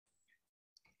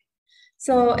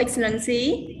So,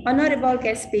 Excellency, honorable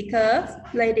guest speakers,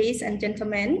 ladies and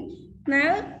gentlemen,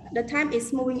 now the time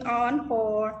is moving on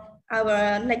for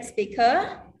our next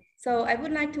speaker. So, I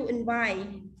would like to invite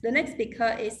the next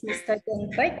speaker is Mr.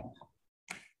 Cheng Peck.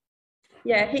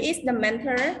 Yeah, he is the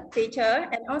mentor, teacher,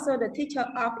 and also the teacher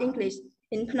of English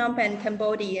in Phnom Penh,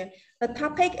 Cambodia. The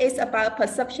topic is about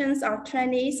perceptions of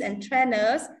trainees and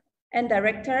trainers and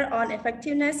director on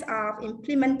effectiveness of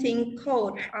implementing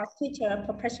code of teacher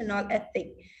professional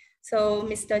ethics. So,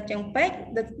 Mr. Cheng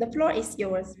Peck, the floor is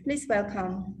yours. Please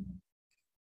welcome.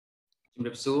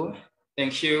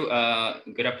 Thank you.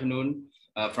 Good afternoon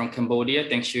from Cambodia.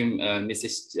 Thank you,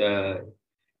 Mrs.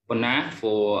 Ponna,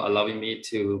 for allowing me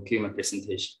to give my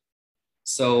presentation.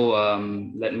 So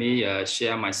let me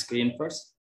share my screen first.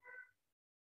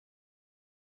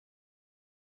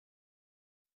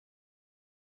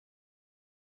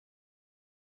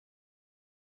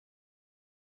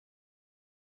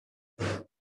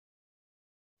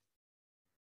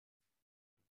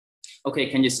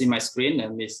 Okay, can you see my screen,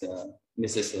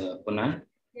 Mrs. Ponna?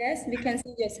 Yes, we can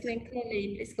see your screen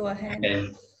clearly. Please go ahead.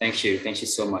 Okay, thank you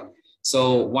so much.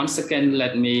 So once again,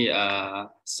 let me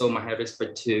show my high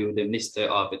respect to the Minister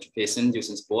of Education, Youth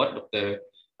and Sport, Dr.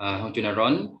 Hong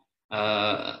Chunaron,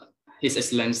 His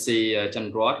Excellency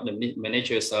Chan Rod, the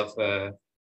managers of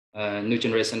New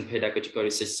Generation Pedagogical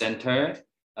Research Center,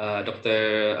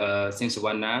 Dr. Singh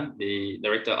Sawana, the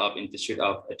Director of Institute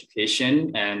of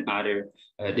Education, and other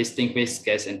distinguished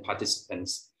guests and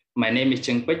participants. My name is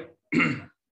Cheng Peck.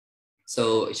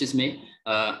 So, excuse me,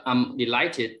 I'm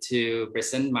delighted to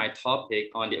present my topic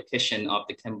on the occasion of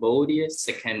the Cambodia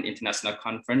Second International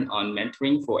Conference on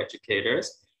Mentoring for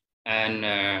Educators. And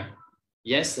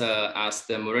yes, as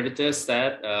the moderator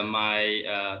said,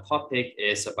 my topic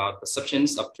is about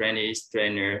perceptions of trainees,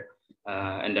 trainer,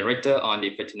 and director on the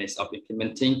effectiveness of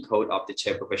implementing code of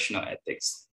teacher professional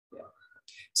ethics. Yeah.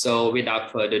 So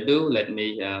without further ado, let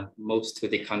me move to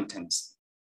the contents.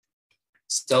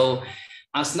 So,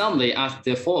 as normally, as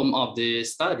the form of the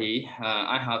study,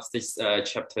 I have these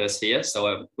chapters here. So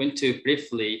I'm going to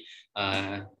briefly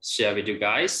share with you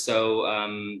guys. So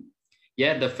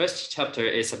yeah, the first chapter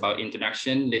is about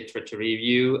introduction, literature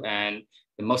review, and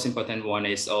the most important one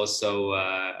is also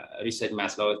research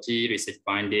methodology, research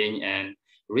finding, and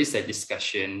research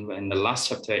discussion. And the last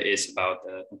chapter is about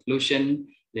conclusion,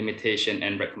 limitation,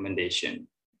 and recommendation.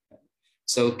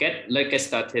 So let's get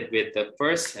started with the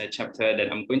first chapter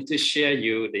that I'm going to share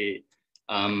you the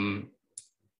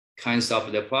kinds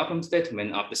of the problem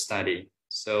statement of the study.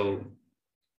 So,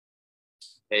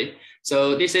 okay,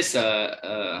 so this is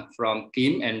from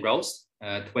Kim and Rose,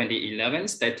 2011,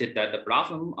 stated that the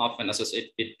problem often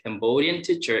associated with Cambodian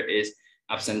teacher is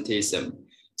absenteeism.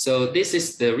 So this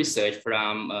is the research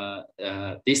from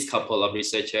this couple of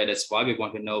researchers. That's why we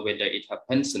want to know whether it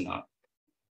happens or not.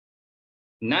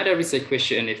 Another research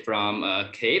question is from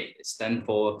CAPE, stand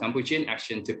for Cambodian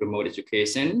Action to Promote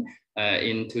Education.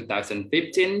 In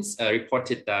 2015,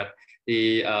 reported that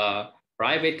the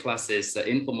private classes,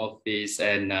 informal fees,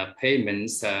 and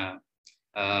payments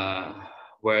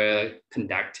were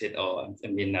conducted, or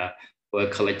were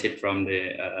collected from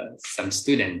the some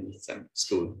students, some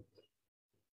school.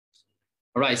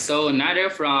 All right, so another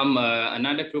from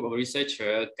another group of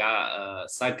researchers,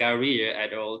 Sagaria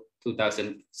et al.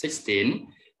 2016,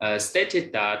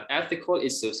 stated that ethical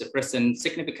issues present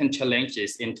significant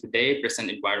challenges in today's present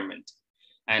environment.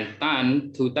 And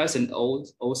Tan,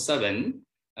 2007,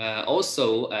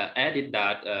 also added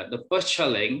that the first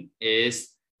challenge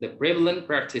is the prevalent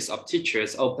practice of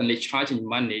teachers openly charging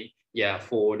money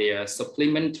for their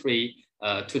supplementary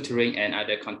tutoring and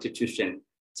other contribution.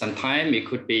 Sometimes it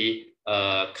could be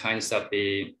kinds of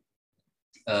the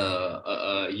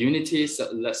unity,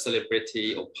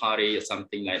 celebrity or party or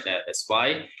something like that. That's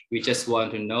why we just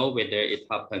want to know whether it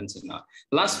happens or not.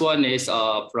 Last one is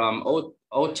from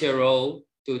Otero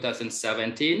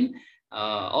 2017,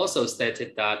 also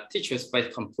stated that teachers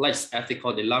face complex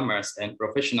ethical dilemmas and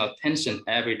professional tension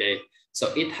every day.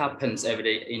 So it happens every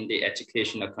day in the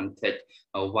educational context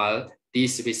while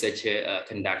these researchers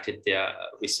conducted their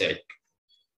research.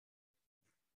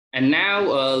 And now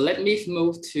let me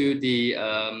move to the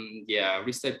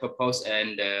research purpose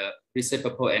and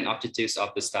objectives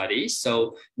of the study.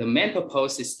 So the main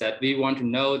purpose is that we want to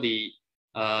know the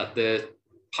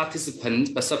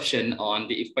participant perception on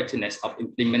the effectiveness of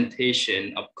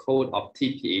implementation of code of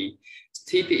TPE.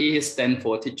 TPE stands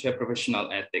for Teacher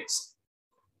Professional Ethics.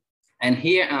 And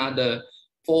here are the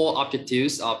 4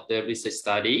 objectives of the research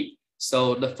study.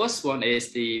 So the first one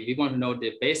is we want to know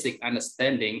the basic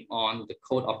understanding on the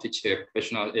code of teacher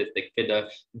professional ethics, whether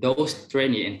those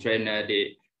trainee and trainer,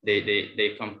 they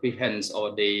they comprehend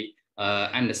or they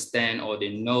understand or they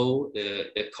know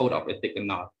the code of ethics or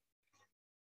not.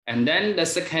 And then the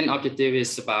second objective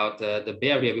is about the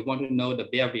barrier. We want to know the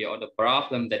barrier or the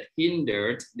problem that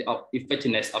hindered the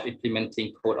effectiveness of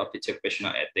implementing code of teacher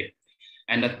professional ethics.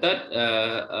 And the third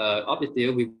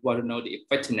objective, we want to know the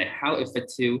effectiveness, how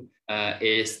effective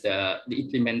is the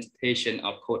implementation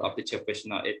of code of teacher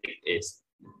professional ethics is.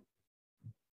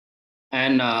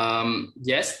 And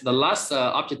yes, the last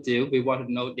objective, we want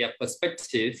to know their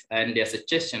perspective and their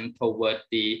suggestion toward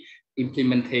the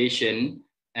implementation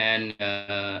and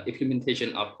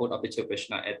implementation of code of teacher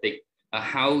professional ethics,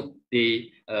 how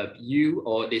they view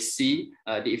or they see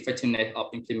the effectiveness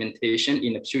of implementation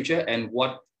in the future, and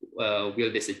what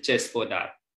will they suggest for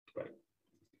that. Right.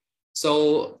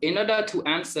 So in order to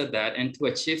answer that and to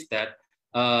achieve that,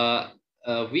 I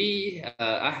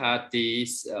had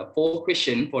these 4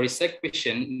 questions, 4 research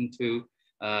questions to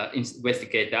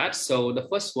investigate that. So the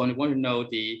first one, we want to know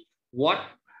what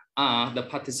are the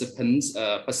participants'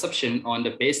 perception on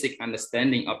the basic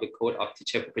understanding of the code of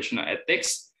teacher professional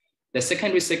ethics. The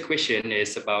second research question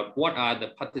is about what are the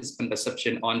participant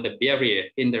perception on the barrier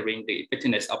hindering the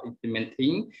effectiveness of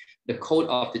implementing the code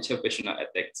of teacher professional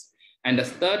ethics. And the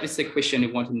third research question, we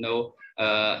want to know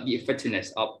the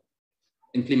effectiveness of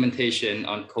implementation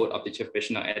on code of teacher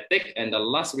professional ethics. And the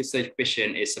last research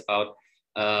question is about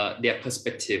their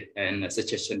perspective and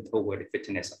suggestion toward the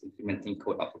effectiveness of implementing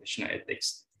code of professional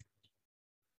ethics.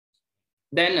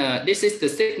 Then this is the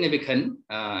significance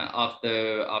of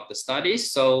the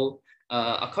studies. So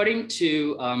according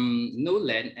to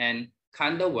Newland and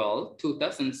Candlewell,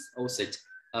 2006,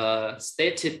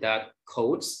 stated that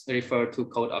codes refer to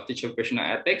code of teacher professional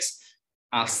ethics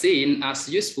are seen as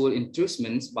useful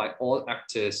instruments by all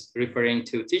actors, referring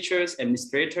to teachers,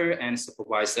 administrators, and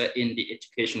supervisors in the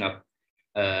educational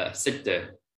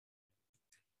sector.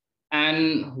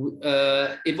 And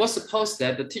it was supposed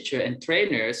that the teacher and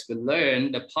trainers will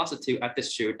learn the positive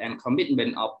attitude and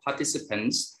commitment of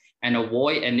participants and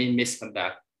avoid any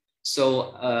misconduct.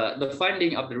 So the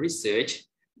finding of the research,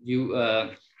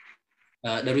 the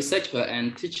researcher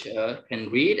and teacher can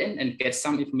read and get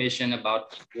some information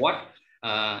about what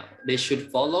they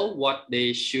should follow, what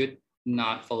they should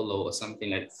not follow, or something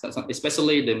like that,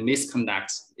 especially the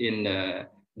misconduct in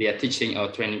their teaching or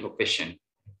training profession.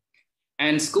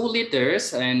 And school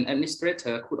leaders and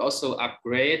administrators could also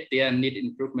upgrade their need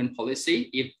improvement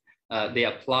policy if they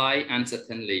apply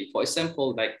uncertainly. For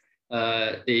example, like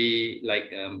they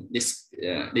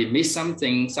miss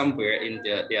something somewhere in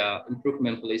their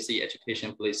improvement policy,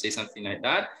 education policy, something like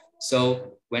that.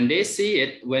 So when they see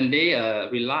it, when they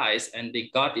realize and they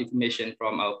got information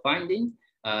from our finding,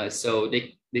 so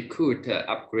they could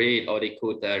upgrade or they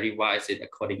could revise it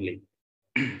accordingly.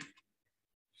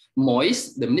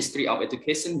 MOIS, the Ministry of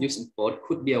Education Youth and Sport,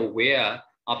 could be aware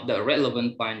of the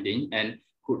relevant finding and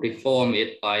could reform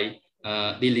it by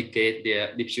delegate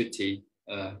their deputy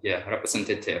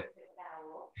representative.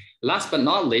 Last but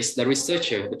not least, the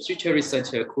future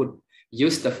researcher could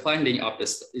use the finding of the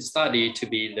study to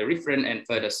be the reference and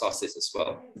further sources as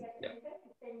well. Yeah.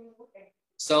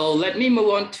 So let me move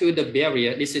on to the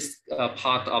barrier. This is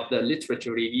part of the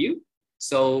literature review.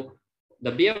 So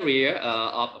the barrier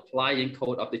of applying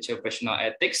code of teacher professional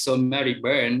ethics. So Mary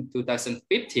Byrne,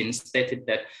 2015, stated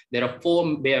that there are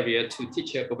 4 barriers to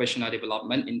teacher professional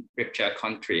development in fractured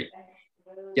country.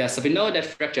 Yeah, so we know that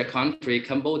fractured country,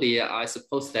 Cambodia, I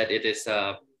suppose that it is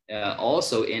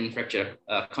also in fractured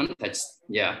context.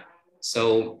 Yeah.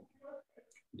 So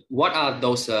what are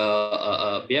those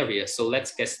barriers? So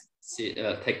let's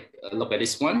take a look at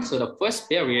this one. So the first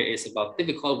barrier is about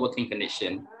difficult working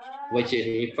condition, which is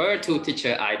referred to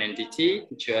teacher identity,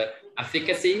 teacher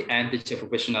efficacy, and teacher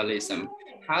professionalism.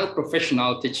 How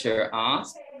professional teachers are,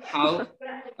 how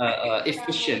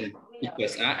efficient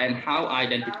teachers are, and how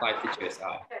identified teachers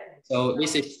are. So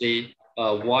this is the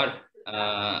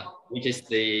which is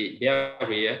the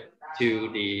barrier to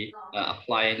the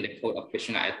applying the code of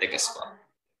professional ethics as well.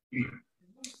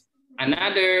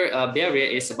 Another barrier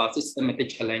is about systematic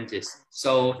challenges.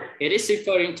 So it is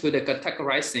referring to the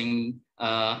categorizing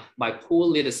by poor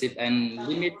leadership and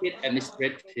limited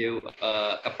administrative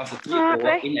capacity or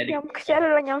inadequate.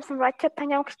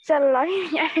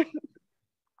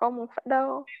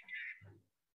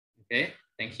 Okay,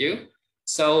 thank you.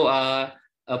 So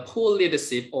a poor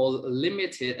leadership or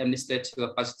limited administrative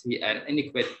capacity and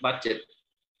inadequate budget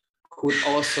could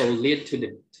also lead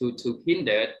to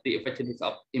hinder the effectiveness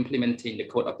of implementing the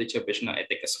code of teacher professional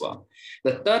ethics as well.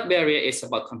 The third barrier is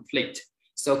about conflict.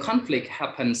 So conflict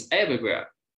happens everywhere,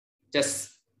 just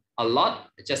a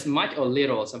lot, just much or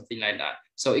little, something like that.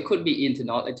 So it could be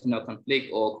internal, external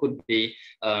conflict, or could be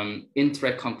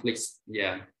intra-conflicts.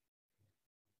 Yeah.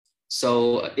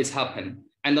 So it's happened.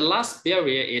 And the last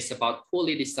barrier is about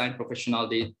poorly designed professional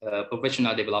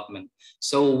development.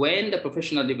 So when the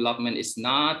professional development is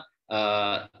not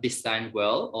designed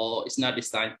well, or it's not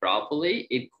designed properly,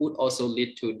 it could also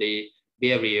lead to the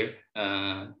barrier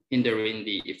hindering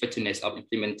the effectiveness of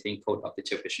implementing code of the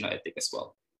professional ethics as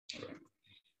well. All right.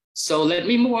 So let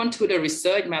me move on to the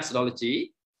research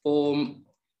methodology. For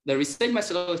the research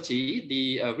methodology,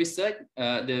 the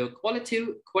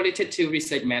qualitative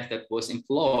research method was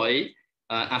employed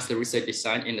as the research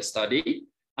design in the study,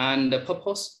 and the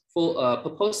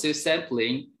purposive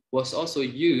sampling was also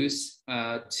used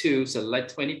to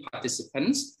select 20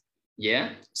 participants.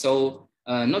 Yeah, so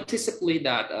noticeably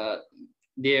that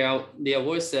there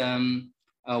was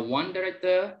one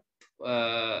director,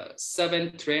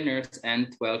 7 trainers,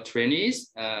 and 12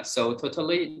 trainees. So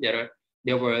totally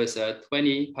there was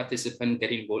 20 participants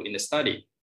getting involved in the study.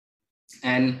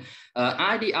 And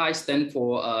IDI stand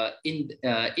for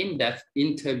in-depth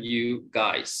interview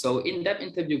guides. So in-depth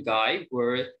interview guide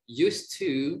were used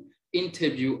to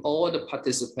interview all the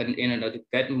participants in order to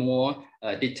get more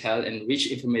detailed and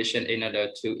rich information, in order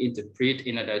to interpret,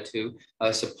 in order to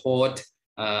support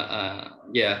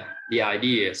the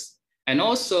ideas. And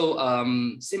also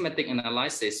semantic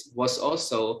analysis was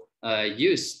also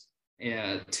used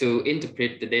to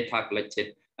interpret the data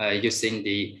collected using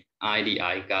the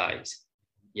IDI guides.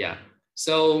 Yeah,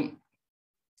 so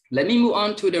let me move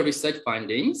on to the research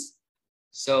findings.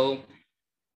 So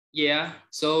yeah,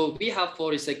 so we have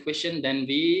 4 research questions. Then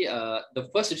the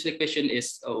first research question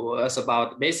was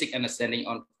about basic understanding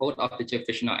on code of the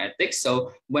professional ethics.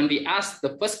 So when we asked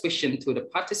the first question to the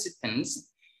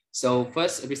participants, so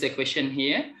first research question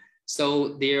here,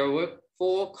 so there were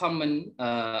 4 common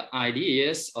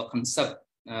ideas or concepts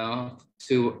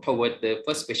toward the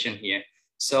first question here.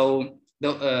 So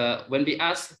when we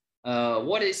ask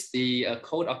what is the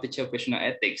code of the professional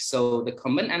ethics, so the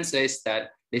common answer is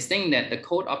that they think that the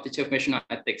code of the professional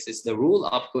ethics is the rule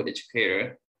of good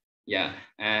educator, yeah,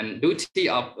 and duty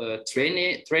of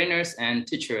trainers and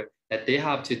teachers that they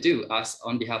have to do as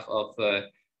on behalf of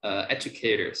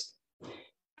educators.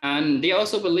 And they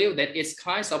also believe that it's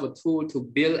kind of a tool to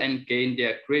build and gain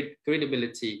their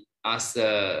credibility as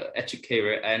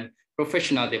educator and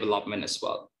professional development as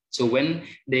well. So when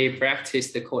they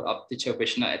practice the code of teacher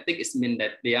professional ethics, it means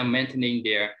that they are maintaining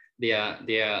their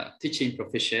teaching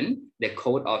profession, their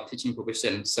code of teaching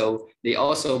profession. So they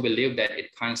also believe that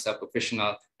it counts as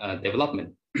professional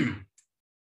development.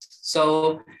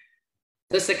 So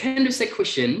the second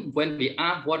question, when we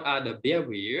ask what are the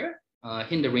barriers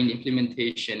hindering the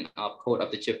implementation of code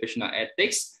of the professional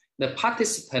ethics, the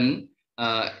participant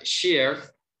share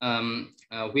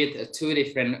with 2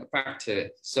 different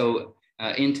factors. So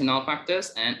internal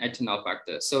factors and external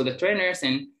factors. So the trainers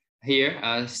in here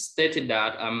stated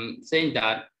that saying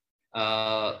that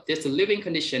there's a living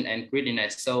condition and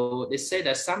greediness. So they say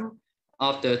that some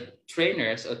of the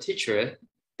trainers or teachers,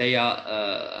 they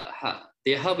are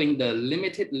having the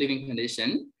limited living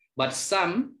condition, but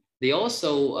some they are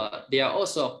also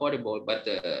affordable, but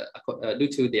due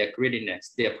to their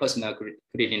greediness, their personal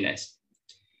greediness.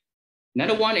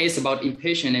 Another one is about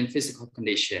impatient and physical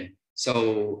condition.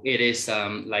 So it is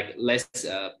like less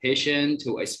patient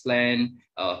to explain.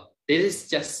 This is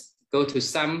just go to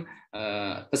some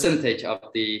percentage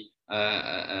of the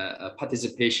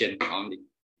participation only.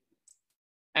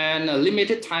 And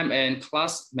limited time and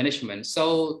class management.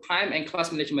 So time and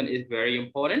class management is very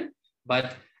important,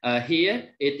 but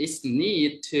here it is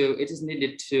needed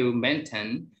to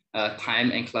maintain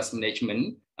time and class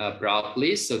management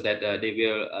properly, so that they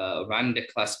will run the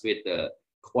class with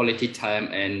quality time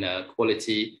and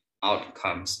quality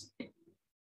outcomes.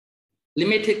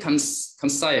 Limited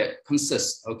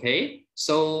consists, okay?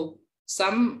 So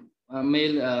some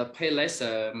may pay less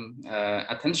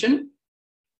attention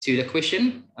to the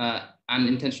question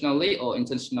unintentionally or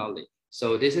intentionally.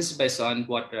 So this is based on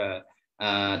what the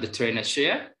trainer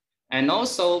share. And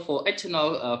also for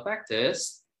external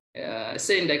factors,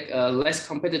 saying that less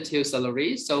competitive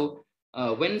salary. So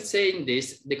when saying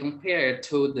this, they compare it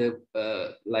to the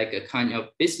like a kind of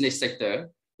business sector.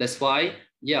 That's why,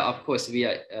 yeah, of course, we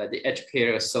are the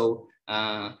educators. So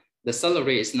the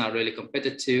salary is not really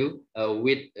competitive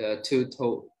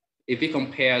if we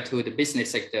compare to the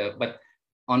business sector. But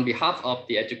on behalf of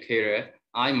the educator,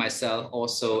 I myself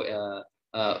also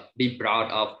be proud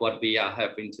of what we are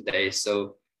having today.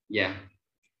 So yeah.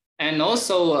 And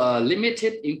also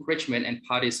limited encouragement and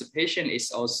participation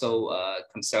is also a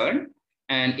concern,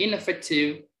 and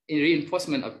ineffective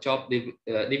reinforcement of job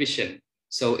division.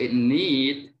 So it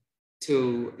need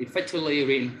to effectively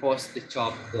reinforce the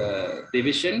job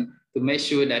division to make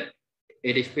sure that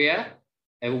it is fair,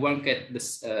 everyone get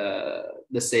this,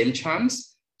 the same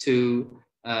chance to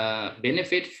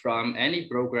benefit from any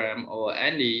program or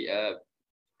any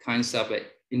kinds of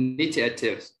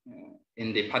initiatives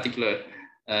in the particular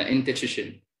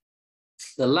institution.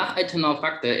 The last external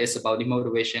factor is about the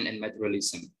motivation and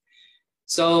materialism.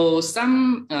 So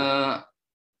some,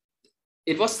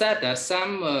 it was said that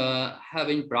some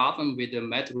having problem with the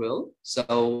material.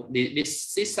 So they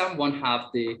see someone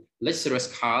have the luxurious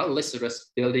car,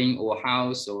 luxurious building or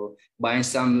house, or buying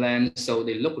some land. So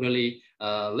they look really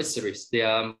luxurious. They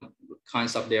are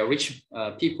kinds of, they are rich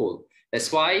people.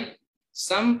 That's why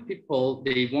some people,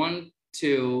 they want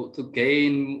to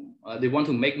gain, they want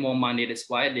to make more money. That's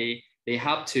why they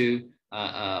have to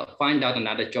find out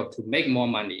another job to make more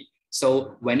money.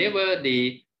 So whenever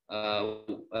they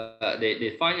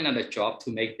find another job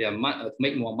to make their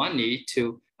make more money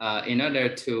to in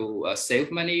order to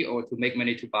save money or to make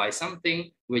money to buy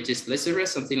something which is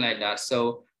luxurious, something like that.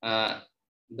 So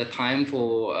the time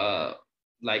for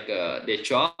their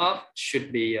job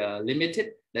should be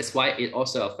limited. That's why it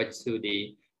also affects to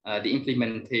the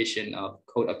implementation of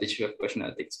Code of Digital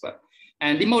Professional Ethics.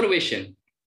 And the motivation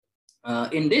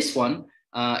in this one.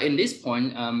 In this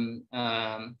point,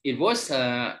 it was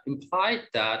implied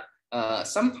that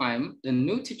sometimes the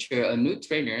new teacher or new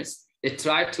trainers, they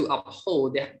try to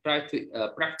uphold, they try to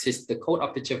practice the Code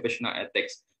of Digital Professional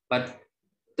Ethics, but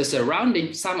the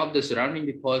surrounding, some of the surrounding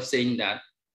people saying that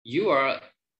you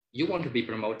want to be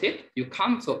promoted, you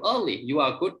come so early, you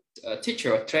are a good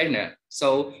teacher or trainer.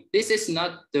 So this is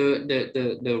not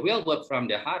the real word from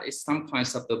the heart, it's some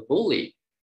kinds of the bully.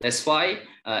 That's why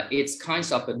it's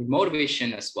kinds of a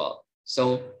motivation as well.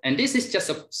 So, and this is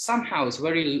just somehow it's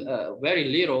very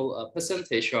little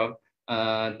percentage of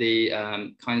the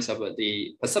kinds of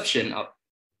the perception of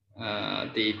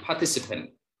the participant.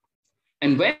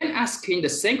 And when asking the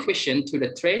same question to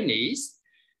the trainees,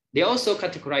 they also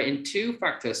categorize in two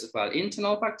factors as well,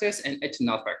 internal factors and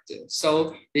external factors.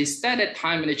 So they stated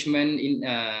time management in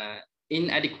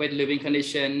inadequate living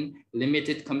condition,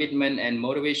 limited commitment and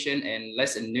motivation, and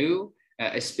less and new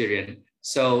experience.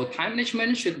 So time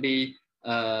management should be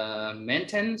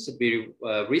maintained, should be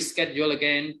rescheduled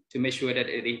again to make sure that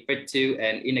it is effective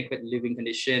and inadequate living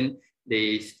condition.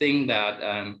 They think that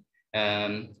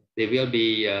they will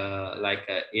be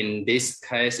in this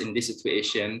case, in this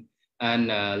situation, and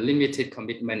limited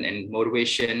commitment and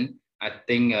motivation. I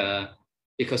think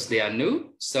because they are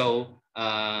new, so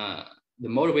the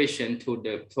motivation toward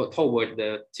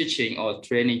the teaching or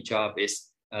training job is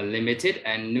limited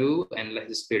and new and less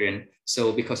experience.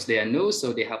 So because they are new,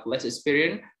 so they have less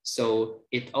experience. So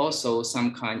it also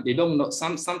some kind, they don't know,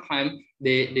 sometimes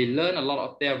they learn a lot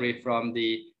of theory from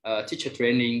the teacher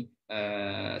training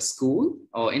school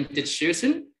or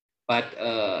institution,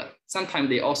 but sometimes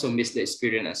they also miss the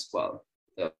experience as well.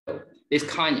 So it's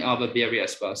kind of a barrier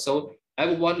as well. So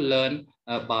everyone learn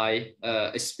by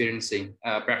experiencing,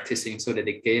 practicing, so that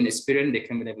they gain experience, they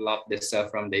can develop themselves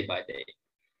from day by day.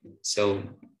 So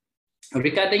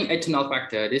regarding external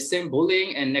factor, the same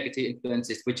bullying and negative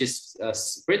influences, which is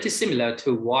pretty similar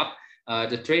to what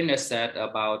the trainer said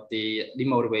about the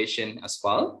motivation as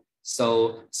well.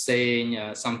 So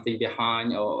saying something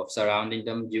behind or surrounding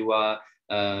them, you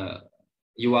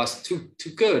are too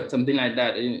good, something like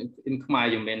that. In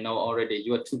Khmer, you may know already,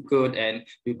 you are too good and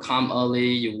you come early,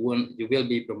 you will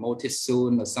be promoted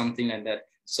soon or something like that.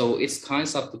 So it's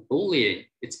kinds of the bullying.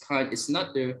 It's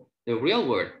not the real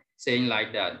word saying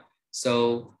like that.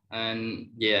 So,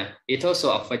 and yeah, it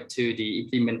also affects to the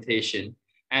implementation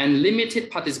and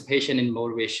limited participation in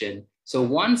motivation. So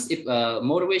once if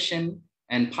motivation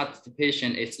and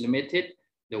participation is limited,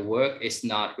 the work is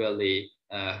not really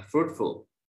fruitful.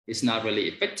 It's not really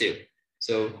effective.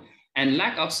 So, and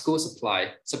lack of school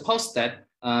supply. Suppose that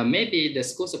maybe the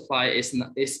school supply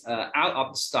is out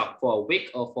of stock for a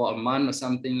week or for a month or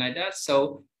something like that.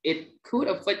 So it could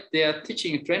affect their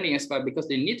teaching and training as well, because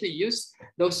they need to use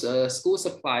those school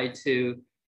supply to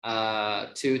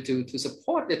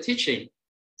support the teaching.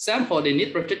 Example, they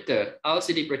need projector,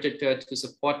 LCD projector to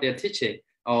support their teaching,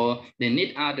 or they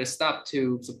need other stuff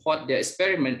to support their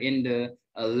experiment in the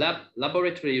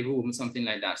laboratory room, something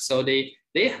like that. So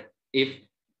if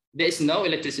there is no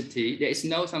electricity, there is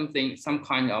no some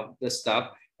kind of the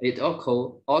stuff, it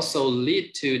also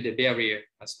lead to the barrier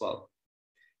as well.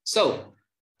 So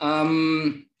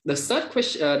the third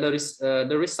question,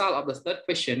 the result of the third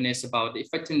question is about the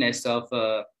effectiveness of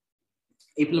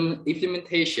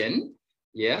implementation.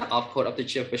 yeah, of Code of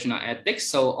Teacher Professional Ethics.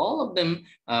 So all of them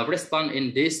respond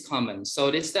in this comment. So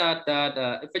this that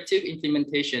effective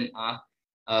implementation of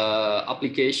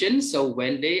application. So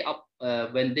when they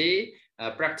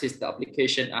practice the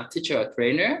application of teacher or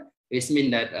trainer, it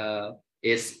means that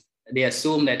they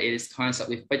assume that it is kinds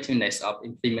of effectiveness of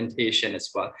implementation as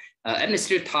well.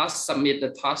 Administrative tasks, submit the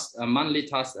task, monthly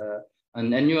task,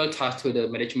 an annual task to the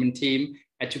management team,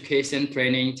 education,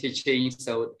 training, teaching.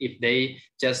 So if they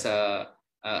just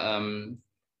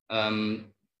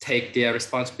take their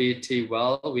responsibility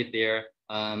well with their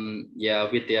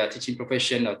with their teaching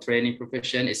profession or training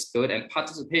profession is good, and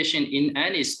participation in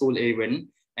any school event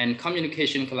and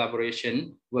communication,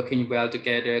 collaboration, working well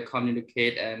together,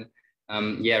 communicate and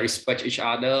respect each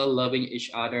other, loving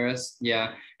each other's,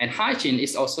 and hygiene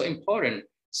is also important.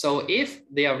 So if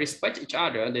they respect each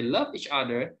other, they love each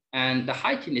other, and the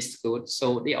hygiene is good,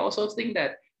 so they also think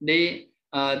that the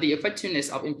effectiveness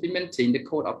of implementing the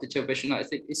Code of Teacher Professional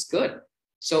Ethics is good.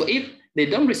 So if they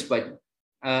don't respect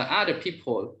other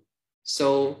people,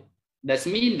 so that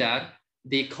means that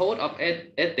the Code of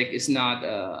Ethics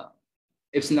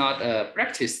is not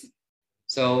practiced.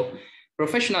 So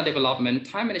professional development,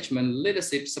 time management,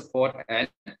 leadership support, and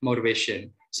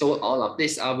motivation. So all of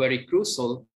these are very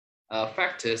crucial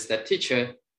factors that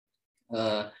teacher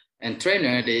and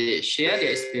trainer, they share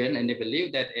their experience and they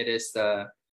believe that it is the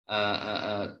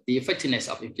effectiveness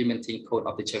of implementing Code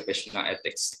of Teacher Professional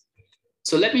Ethics.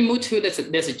 So let me move to the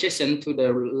suggestion to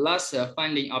the last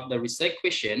finding of the research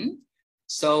question.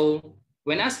 So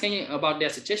when asking about their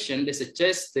suggestion, they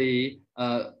suggest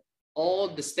all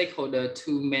the stakeholders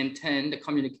to maintain the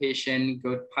communication,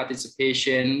 good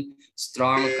participation,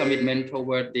 strong commitment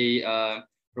toward the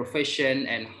profession,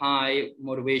 and high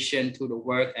motivation to the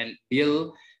work, and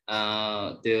build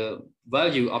the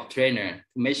value of trainer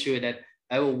to make sure that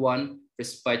everyone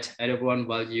respect, everyone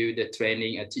value the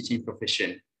training and teaching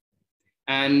profession.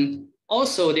 And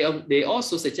also they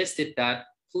also suggested that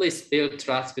please build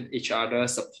trust with each other,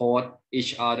 support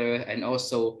each other, and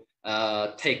also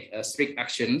take strict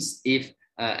actions if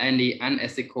any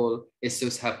unethical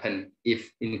issues happen,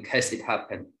 if in case it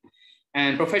happen.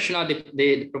 And professional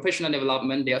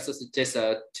development, they also suggest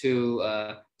to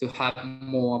have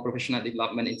more professional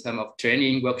development in terms of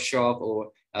training, workshop,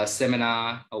 or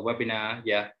seminar or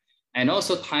webinar, And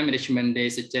also time management, they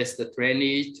suggest the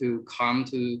trainee to come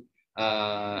to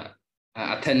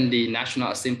attend the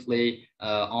National Assembly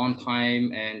on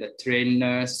time, and the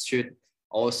trainers should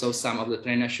also, some of the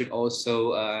trainers should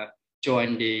also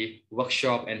join the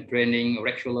workshop and training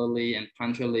regularly and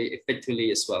punctually,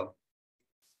 effectively as well.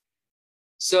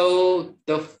 So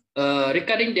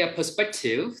regarding their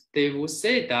perspective, they will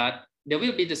say that there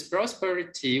will be this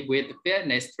prosperity with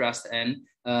fairness, trust, and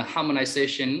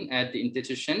harmonization at the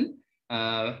institution.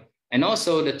 And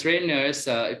also the trainers'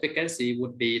 efficacy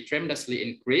would be tremendously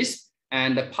increased,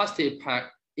 and the positive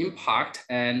impact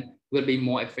and will be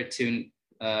more effective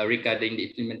regarding the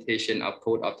implementation of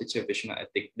Code of Teacher Professional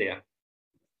Ethics there.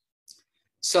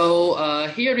 So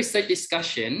here research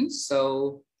discussion.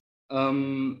 So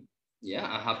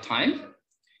I have time.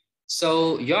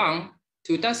 So Young,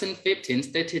 2015,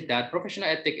 stated that professional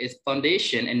ethics is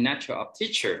foundation and nature of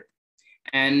teacher.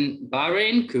 And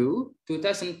Bahrain Ku,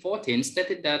 2014,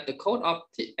 stated that the Code of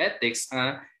Ethics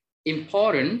are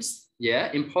important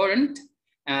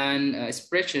and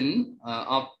expression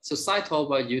of societal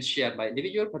values shared by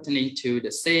individuals pertaining to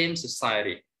the same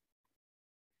society.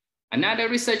 Another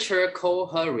researcher, Cole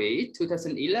Hurry,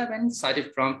 2011,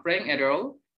 cited from Frank et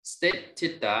al.,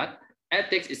 stated that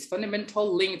ethics is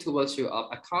fundamental link to virtue of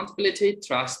accountability,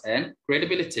 trust, and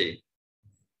credibility.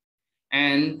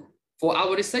 And for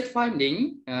our research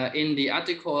finding in the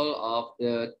article of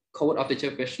the Code of Teacher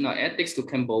Professional Ethics to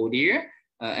Cambodia,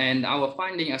 and our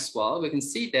finding as well, we can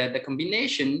see that the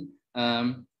combination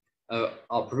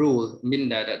of rules mean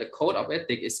that the Code of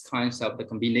Ethics is kind of the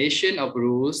combination of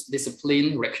rules,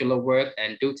 discipline, regular work,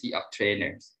 and duty of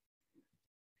trainers.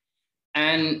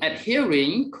 And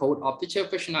adhering Code of Teacher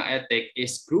Professional Ethics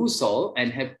is crucial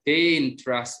and have gained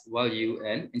trust, value,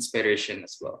 and inspiration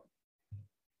as well.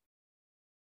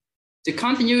 To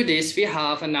continue this, we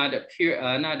have another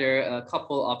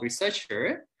couple of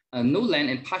researchers, Newland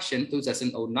and Passion,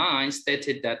 2009,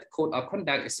 stated that Code of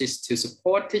Conduct exists to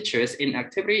support teachers in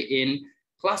activity in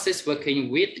classes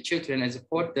working with children and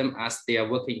support them as they are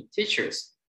working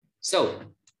teachers. So,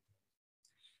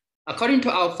 according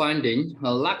to our finding,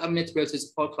 a lack of material to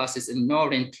support classes in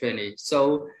ignoring training.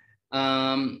 So,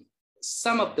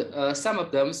 some of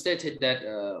them stated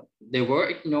that they were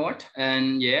ignored,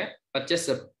 and but just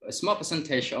a small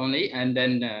percentage only, and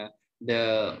then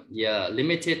the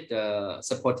limited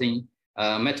supporting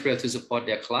material to support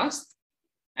their class,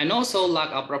 and also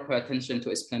lack of proper attention to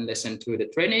explain lesson to the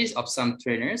trainees of some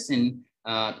trainers in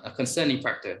a concerning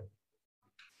factor.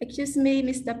 Excuse me,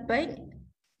 Mr. Peck.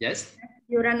 Yes.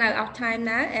 You run out of time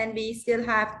now, and we still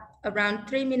have around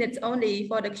 3 minutes only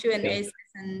for the Q&A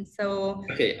session. So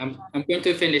okay, I'm going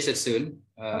to finish it soon.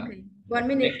 Okay, 1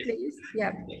 minute, please.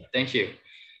 Yeah. Thank you.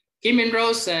 Kim and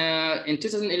Rose in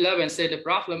 2011 said the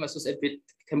problem associated with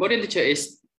Cambodian teacher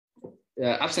is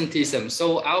absenteeism.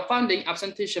 So our finding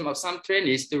absenteeism of some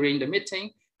trainees during the meeting,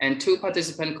 and 2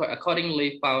 participants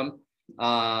accordingly found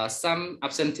some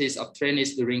absentees of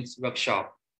trainees during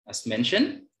workshop, as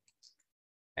mentioned.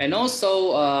 And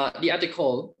also the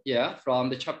article, from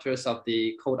the chapters of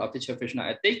the Code of Teacher Professional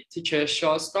Ethics, teachers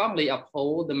should strongly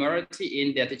uphold the morality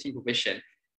in their teaching profession.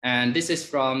 And this is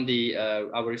from the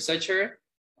our researcher,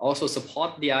 also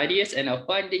support the ideas, and our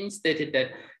findings stated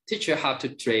that teacher have to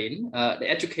train, the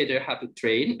educator have to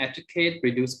train, educate,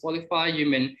 produce, qualify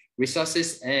human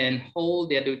resources, and hold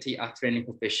their duty as training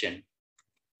profession.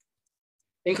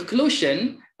 In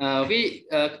conclusion,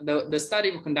 the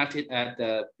study was conducted at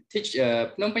the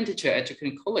Phnom Penh Teacher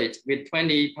Education College with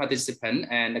 20 participants,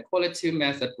 and the qualitative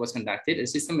method was conducted. A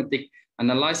systematic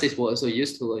analysis was also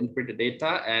used to interpret the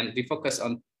data, and we focus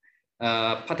on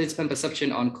participant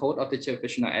perception on Code of Teacher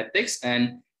Professional Ethics.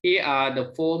 And here are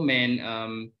the 4 main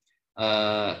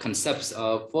concepts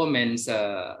of 4 main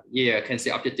can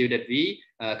say objective that we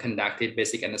conducted: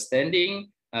 basic understanding,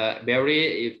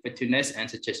 barrier, effectiveness, and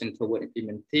suggestion toward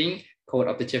implementing Code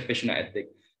of Teacher Professional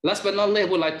Ethics. Last but not least,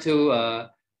 I would like to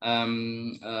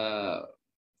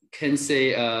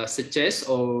suggest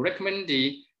or recommend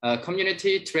the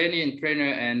community training and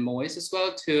trainer and MOIS as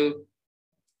well to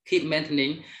keep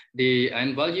maintaining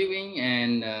and valuing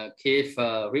and keep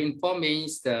reinforming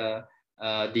the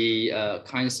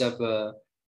kinds of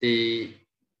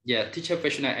teacher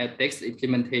professional ethics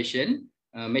implementation.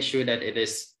 Make sure that it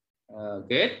is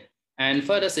good. And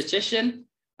further suggestion,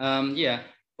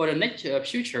 for the next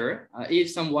future, if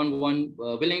someone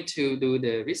willing to do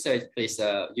the research, please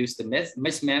use the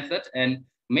MESS method, and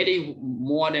maybe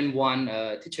more than one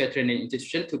teacher training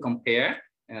institution to compare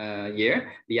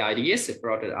the ideas,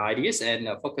 broader ideas, and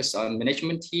focus on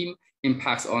management team,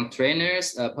 impacts on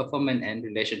trainers, performance, and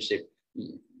relationship.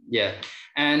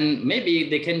 And maybe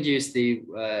they can use the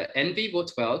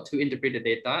NV-12 to interpret the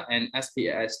data, and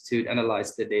SPS to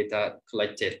analyze the data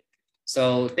collected.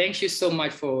 So thank you so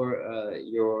much for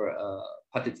your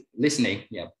listening.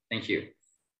 Thank you.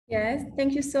 Yes,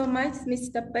 thank you so much,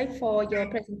 Mr. Peck, for your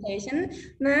presentation.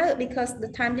 Now, because the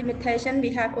time limitation, we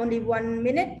have only 1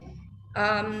 minute.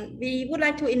 We would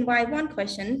like to invite one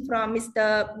question from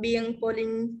Mr. Bieng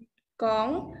Polin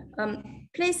Kong.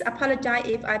 Please apologize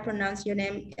if I pronounce your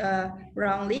name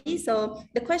wrongly. So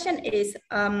the question is,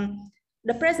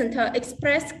 the presenter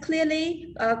expressed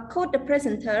clearly, could the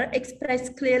presenter express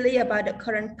clearly about the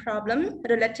current problem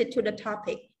related to the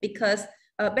topic? Because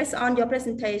based on your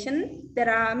presentation, there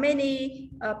are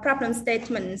many problem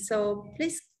statements. So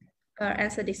please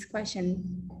answer this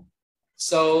question.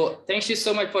 So thank you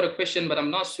so much for the question, but I'm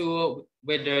not sure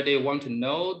whether they want to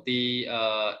know the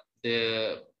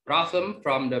problem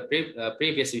from the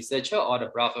previous researcher or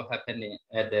the problem happening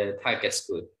at the target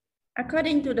school.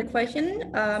 According to the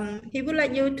question, he would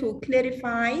like you to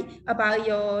clarify about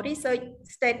your research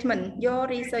statement.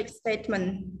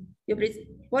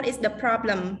 What is the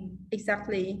problem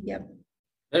exactly?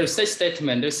 The research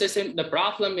statement. The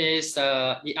problem is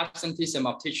the absenteeism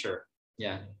of teacher.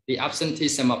 The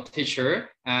absenteeism of teacher,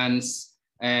 and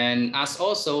as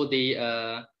also the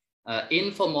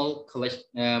informal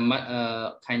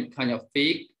kind of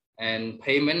fee and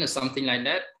payment or something like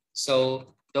that.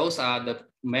 So those are the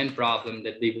main problem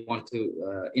that we want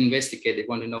to investigate. We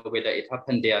want to know whether it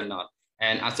happened there or not.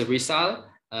 And as a result,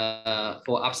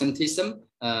 for absenteeism,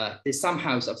 there's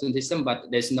somehow absenteeism,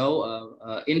 but there's no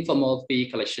informal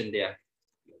fee collection there.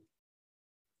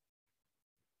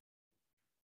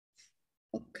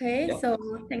 Okay, so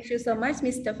thank you so much,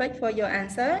 Mr. Peck, for your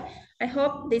answer. I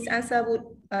hope this answer would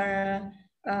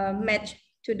match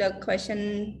to the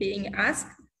question being asked.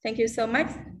 Thank you so much.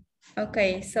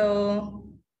 Okay, so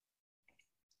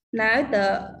now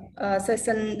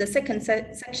the second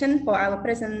section for our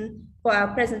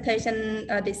presentation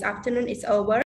this afternoon is over.